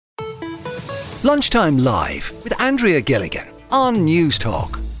Lunchtime Live with Andrea Gilligan on News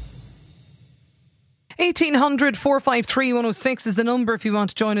Talk. 1800 453 106 is the number if you want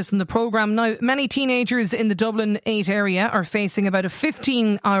to join us in the programme. Now, many teenagers in the Dublin 8 area are facing about a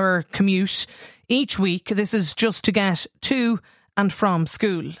 15-hour commute each week. This is just to get to and from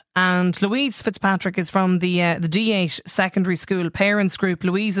school. And Louise Fitzpatrick is from the D8 secondary school parents group.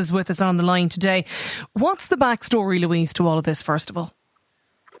 Louise is with us on the line today. What's the backstory, Louise, to all of this, first of all?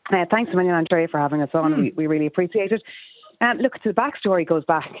 Thanks a million, Andrea, for having us on. We really appreciate it. Look, the backstory goes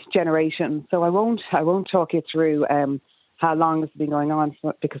back generations, so I won't talk you through how long this has been going on,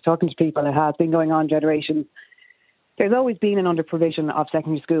 because talking to people, it has been going on generations. There's always been an under-provision of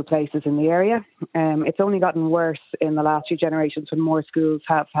secondary school places in the area. It's only gotten worse in the last few generations when more schools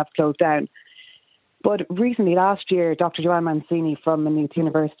have closed down. But recently, last year, Dr. Joanne Mancini from Maynooth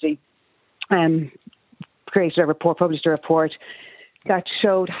University published a report that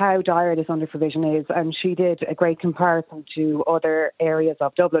showed how dire this under-provision is, and she did a great comparison to other areas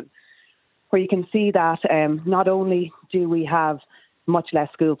of Dublin, where you can see that not only do we have much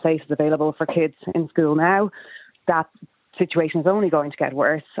less school places available for kids in school now, that situation is only going to get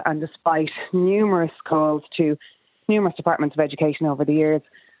worse, and despite numerous calls to numerous departments of education over the years,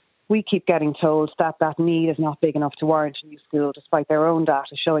 we keep getting told that that need is not big enough to warrant a new school, despite their own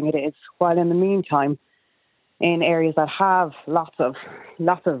data showing it is, while in the meantime, in areas that have lots of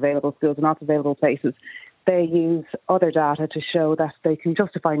available schools and lots of available places, they use other data to show that they can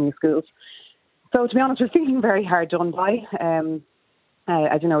justify new schools. So to be honest, we're feeling very hard done by.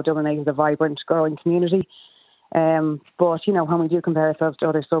 As you know, Dublin 8 is a vibrant, growing community. But, you know, when we do compare ourselves to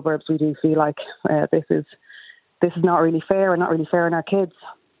other suburbs, we do feel like this is not really fair, and not really fair on our kids.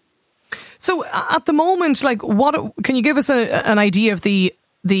 So at the moment, like, what can you give us an idea of the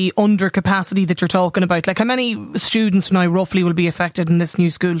under capacity that you're talking about? Like, how many students now roughly will be affected in this new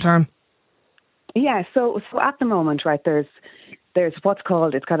school term? Yeah, so at the moment, right, there's what's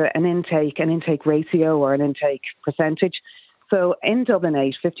called, it's got an intake ratio or an intake percentage. So in Dublin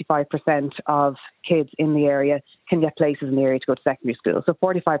 8, 55% of kids in the area can get places in the area to go to secondary school. So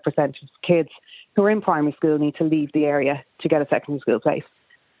 45% of kids who are in primary school need to leave the area to get a secondary school place.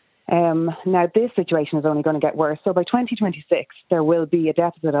 Now, this situation is only going to get worse. So by 2026, there will be a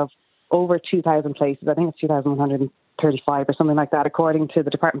deficit of over 2,000 places. I think it's 2,135 or something like that, according to the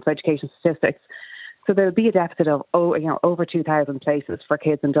Department of Education statistics. So there will be a deficit of over 2,000 places for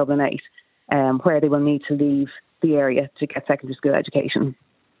kids in Dublin 8, where they will need to leave the area to get secondary school education.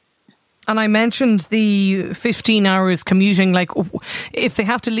 And I mentioned the 15 hours commuting, like if they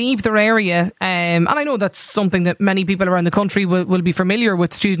have to leave their area, and I know that's something that many people around the country will be familiar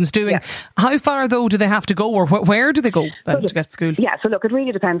with students doing. Yeah. How far, though, do they have to go, or where do they go to get to school? Yeah, so look, it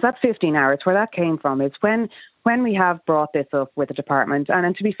really depends. That 15 hours, where that came from is when we have brought this up with the department,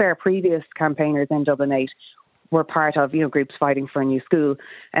 and to be fair, previous campaigners in Dublin 8 were part of, groups fighting for a new school.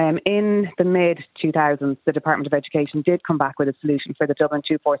 In the mid-2000s, the Department of Education did come back with a solution for the Dublin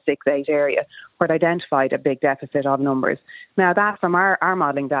 2468 area, where it identified a big deficit of numbers. Now, that from our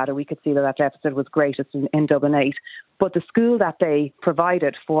modelling data, we could see that deficit was greatest in Dublin 8, but the school that they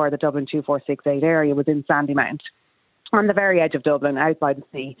provided for the Dublin 2468 area was in Sandymount, on the very edge of Dublin, out by the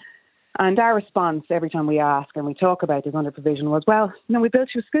sea. And our response every time we ask and we talk about this under provision was, well, we built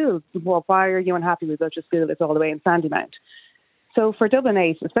your school. Well, why are you unhappy we built your school? It's all the way in Sandymount. So for Dublin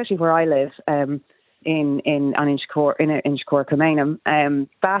 8, especially where I live, in Inchicore, Kilmainham,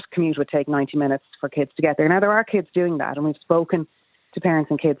 that commute would take 90 minutes for kids to get there. Now, there are kids doing that, and we've spoken to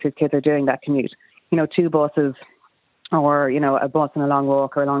parents and kids whose kids are doing that commute. 2 buses, or, a bus and a long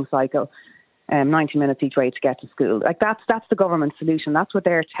walk or a long cycle. 90 minutes each way to get to school. Like that's the government solution. That's what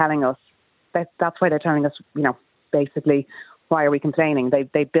they're telling us. That's why they're telling us, basically, why are we complaining?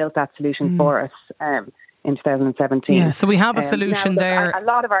 They built that solution for us in 2017. Yeah, so we have a solution there. A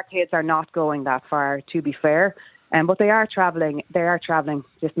lot of our kids are not going that far, to be fair, but they are travelling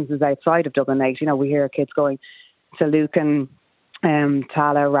distances outside of Dublin 8. We hear kids going to Lucan,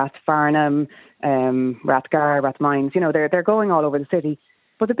 Tala, Rathfarnham, Rathgar, Rathmines. They're going all over the city.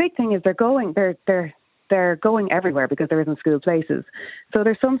 But the big thing is they're going everywhere because there isn't school places. So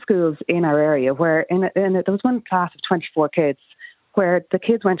there's some schools in our area where there was one class of 24 kids where the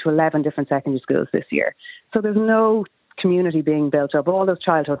kids went to 11 different secondary schools this year. So there's no community being built up. All those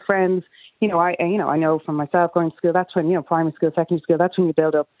childhood friends, I know from myself going to school, that's when, primary school, secondary school, that's when you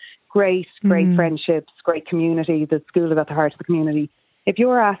build up great friendships, great community. The school is at the heart of the community. If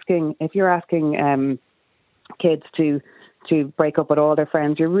you're asking kids to break up with all their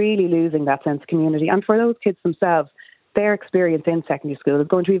friends, you're really losing that sense of community. And for those kids themselves, their experience in secondary school is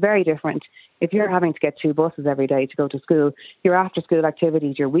going to be very different. If you're having to get 2 buses every day to go to school, your after-school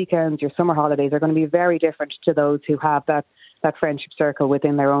activities, your weekends, your summer holidays are going to be very different to those who have that friendship circle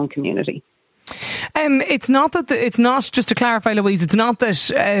within their own community. It's not just to clarify, Louise, it's not that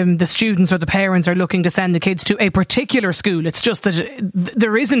the students or the parents are looking to send the kids to a particular school. It's just that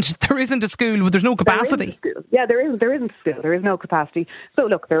there isn't a school, there's no capacity. There isn't a school. There is no capacity. So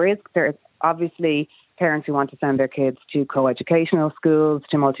look, there is obviously parents who want to send their kids to co-educational schools,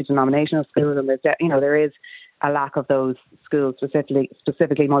 to multi-denominational schools, and there is a lack of those schools,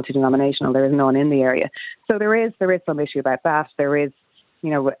 specifically multi-denominational. There is none in the area. So there is some issue about that. There is,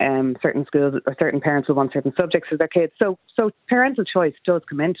 certain schools or certain parents will want certain subjects for their kids. So parental choice does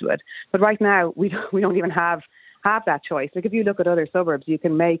come into it. But right now, we don't even have that choice. Like if you look at other suburbs, you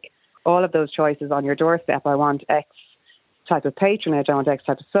can make all of those choices on your doorstep. I want X type of patronage, I want X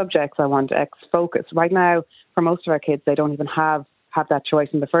type of subjects, I want X focus. Right now, for most of our kids, they don't even have that choice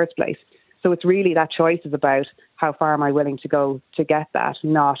in the first place. So it's really that choice is about how far am I willing to go to get that,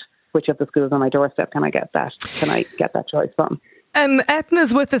 not which of the schools on my doorstep can I get that choice from.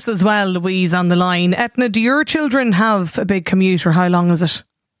 Etna's with us as well, Louise, on the line. Etna, do your children have a big commute, or how long is it?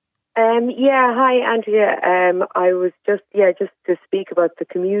 Hi, Andrea. I was just to speak about the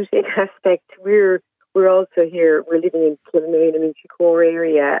commuting aspect. We're also here. We're living in Kilmaine and Inchicore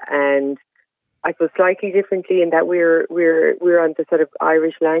area, and I suppose slightly differently in that we're on the sort of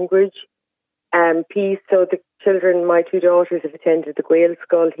Irish language piece. So the children, my 2 daughters, have attended the Gael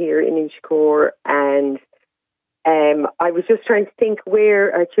School here in Inchicore, and I was just trying to think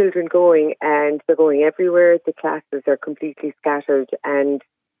where are children going, and they're going everywhere. The classes are completely scattered, and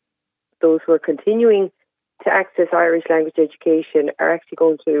those who are continuing to access Irish language education are actually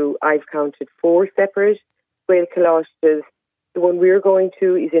going to, I've counted 4 separate Gael Colosses. The one we're going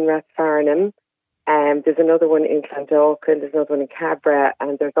to is in Rathfarnham. There's another one in Clondalkin, there's another one in Cabra,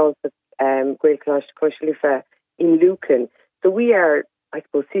 and there's also Gael Colossus Cushlifa in Lucan. So we are, I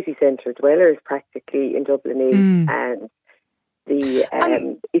suppose, city centre dwellers practically in Dublin 8, and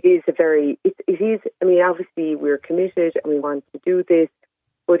it is. I mean, obviously we're committed and we want to do this,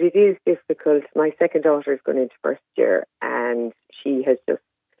 but it is difficult. My second daughter is going into first year, and she's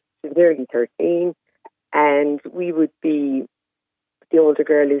nearly 13, and the older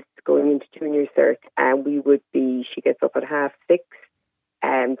girl is going into junior cert, and she gets up at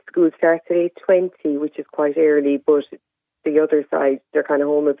 6:30. School starts at 8:20, which is quite early, but the other side, they're kind of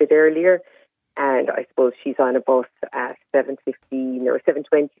home a bit earlier, and I suppose she's on a bus at 7:15 or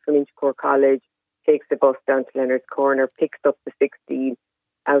 7:20 from Inchicore College, takes the bus down to Leonard's Corner, picks up the 16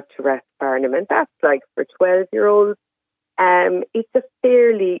 out to Rathfarnham, and that's like for 12-year-olds.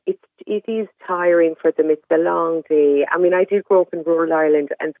 It is tiring for them. It's a long day. I mean, I did grow up in rural Ireland,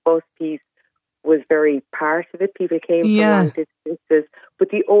 and the bus piece was very part of it. People came from long distances, but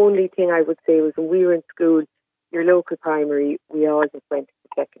the only thing I would say was when we were in school, your local primary, we all just went to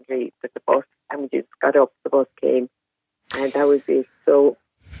the secondary with the bus, and we just got up, the bus came, and that was it. So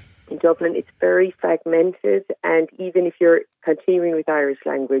in Dublin, it's very fragmented, and even if you're continuing with Irish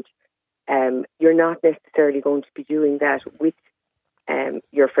language, you're not necessarily going to be doing that with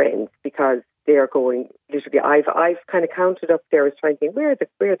your friends, because they are going, literally, I've kind of counted up there, I was trying to think, where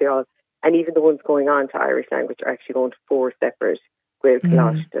are they all? And even the ones going on to Irish language are actually going to 4 separate Gael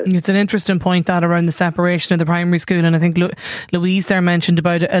Colosses. It's an interesting point, that around the separation of the primary school, and I think Louise there mentioned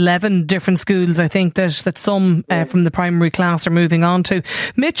about 11 different schools, I think, that some from the primary class are moving on to.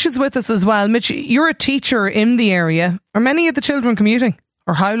 Mitch is with us as well. Mitch, you're a teacher in the area. Are many of the children commuting,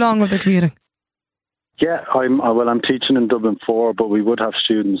 or how long are they commuting? Yeah, I'm teaching in Dublin 4, but we would have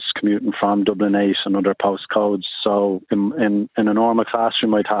students commuting from Dublin 8 and other postcodes. So in a normal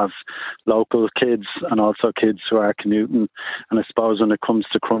classroom, I'd have local kids and also kids who are commuting. And I suppose when it comes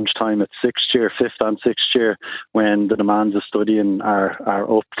to crunch time at 6th year, 5th and 6th year, when the demands of studying are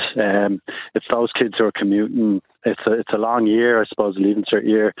upped, it's those kids who are commuting. It's a long year, I suppose, leaving cert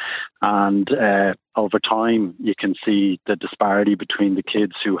year, and over time you can see the disparity between the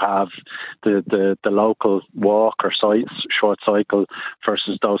kids who have the local walk or short cycle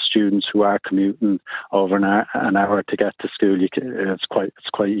versus those students who are commuting over an hour to get to school. It's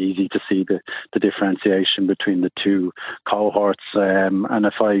quite easy to see the differentiation between the two cohorts. And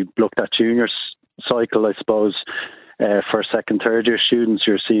if I looked at junior cycle, I suppose, for second, third year students,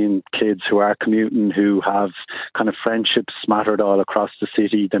 you're seeing kids who are commuting who have kind of friendships smattered all across the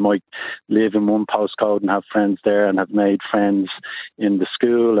city. They might live in one postcode and have friends there and have made friends in the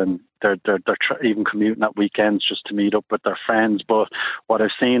school, and even commuting at weekends just to meet up with their friends. But what I've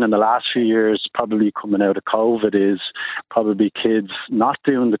seen in the last few years, probably coming out of COVID, is probably kids not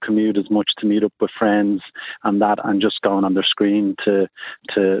doing the commute as much to meet up with friends and just going on their screen to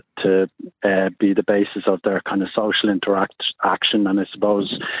be the basis of their kind of social interaction. And I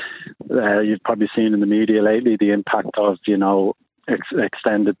suppose you've probably seen in the media lately the impact of,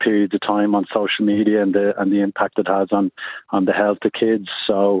 extended periods of time on social media and the impact it has on the health of kids.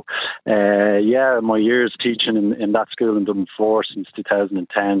 So, my years teaching in that school in Dublin 4 since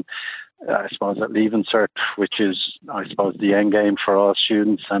 2010, I suppose at Leaving Cert, which is, I suppose, the end game for all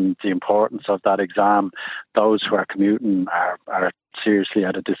students and the importance of that exam, those who are commuting are seriously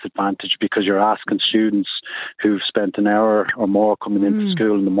at a disadvantage, because you're asking students who've spent an hour or more coming into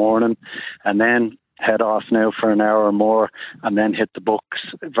school in the morning and then head off now for an hour or more and then hit the books,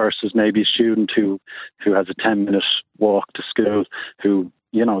 versus maybe a student who has a 10-minute walk to school, who,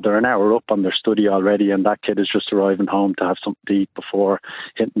 they're an hour up on their study already, and that kid is just arriving home to have something to eat before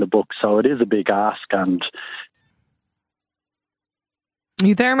hitting the book. So it is a big ask. And are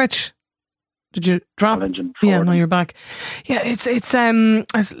you there, Mitch? Did you drop? Yeah, no, you're back. Yeah, it's a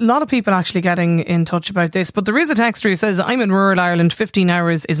lot of people actually getting in touch about this. But there is a texter who says, I'm in rural Ireland, 15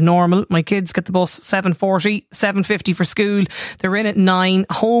 hours is normal. My kids get the bus 7:40, 7:50 for school. They're in at 9,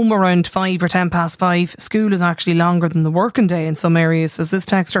 home around 5 or 10 past 5. School is actually longer than the working day in some areas, says this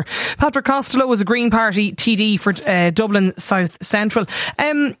texter. Patrick Costello was a Green Party TD for Dublin South Central.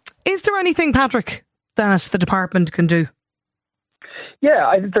 Is there anything, Patrick, that the department can do? Yeah,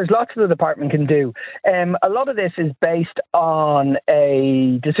 I think there's lots the department can do. A lot of this is based on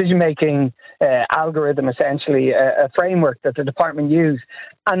a decision-making algorithm, essentially, a framework that the department use,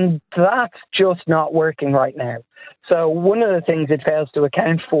 and that's just not working right now. So one of the things it fails to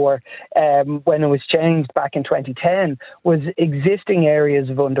account for when it was changed back in 2010 was existing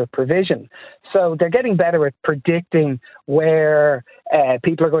areas of under-provision. So they're getting better at predicting where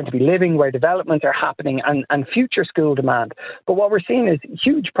people are going to be living, where developments are happening, and future school demand. But what we're seeing is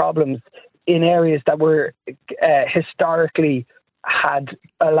huge problems in areas that were historically had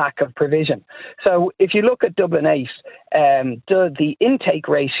a lack of provision. So if you look at Dublin 8, the intake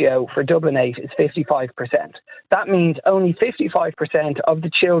ratio for Dublin 8 is 55%. That means only 55% of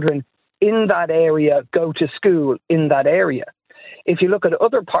the children in that area go to school in that area. If you look at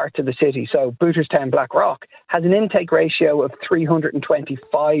other parts of the city, so Booterstown, Blackrock, has an intake ratio of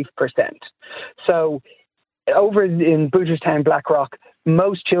 325%. So over in Booterstown, Blackrock,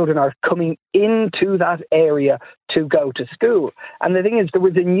 most children are coming into that area to go to school. And the thing is, there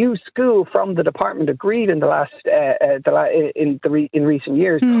was a new school from the department agreed in in recent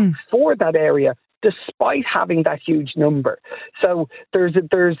years for that area, despite having that huge number. So there's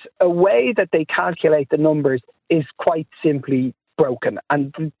a way that they calculate the numbers is quite simply broken,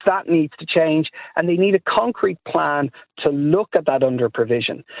 and that needs to change, and they need a concrete plan to look at that under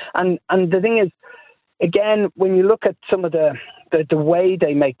provision. And the thing is, again, when you look at some of the way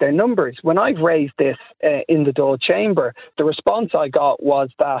they make their numbers, when I've raised this in the Dáil Chamber, the response I got was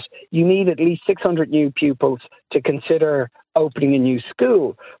that you need at least 600 new pupils to consider opening a new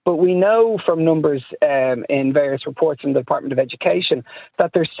school. But we know from numbers in various reports from the Department of Education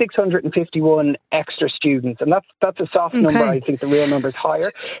that there's 651 extra students, and that's a soft number. I think the real number is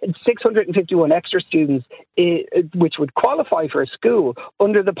higher. It's 651 extra students which would qualify for a school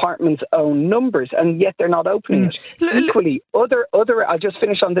under the department's own numbers, and yet they're not opening it. Equally, other I'll just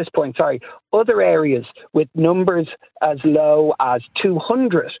finish on this point, other areas with numbers as low as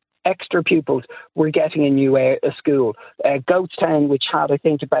 200 extra pupils were getting a new school. Goatstown, which had, I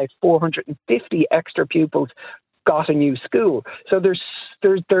think, about 450 extra pupils, got a new school. So there's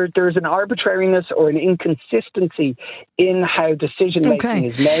an arbitrariness or an inconsistency in how decision making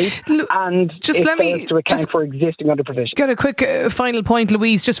is made, and it fails to account for existing under provision. Get a quick final point,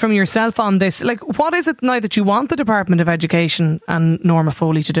 Louise, just from yourself on this. What is it now that you want the Department of Education and Norma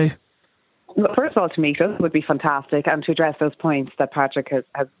Foley to do? Well, first of all, to meet us would be fantastic, and to address those points that Patrick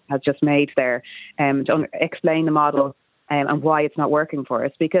has just made there, to explain the model and why it's not working for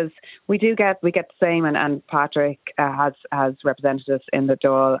us, because we get the same, and Patrick has represented us in the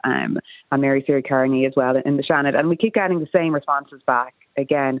Dáil, and Mary Siri Carney as well in the Shannon, and we keep getting the same responses back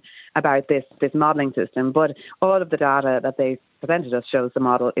again about this modelling system. But all of the data that they presented us shows the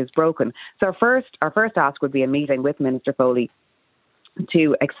model is broken. So our first ask would be a meeting with Minister Foley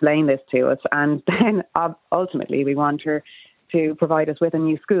to explain this to us, and then ultimately we want her to provide us with a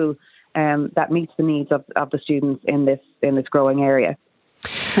new school that meets the needs of the students in this growing area.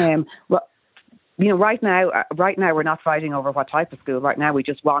 right now we're not fighting over what type of school. Right now we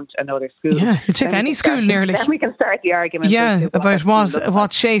just want another school. Yeah, you take any school nearly. Then we can start the argument. Yeah, about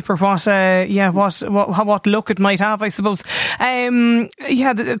what shape or what look it might have, I suppose.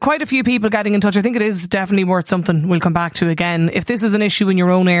 Quite a few people getting in touch. I think it is definitely worth something we'll come back to again. If this is an issue in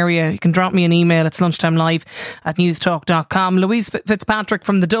your own area, you can drop me an email. It's lunchtimelive@newstalk.com. Louise Fitzpatrick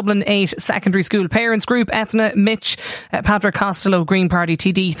from the Dublin 8 Secondary School Parents Group, Ethna, Mitch, Patrick Costello, Green Party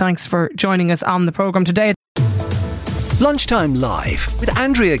TD. Thanks for joining us on the programme today. Lunchtime Live with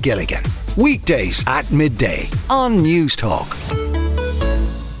Andrea Gilligan. Weekdays at midday on Newstalk.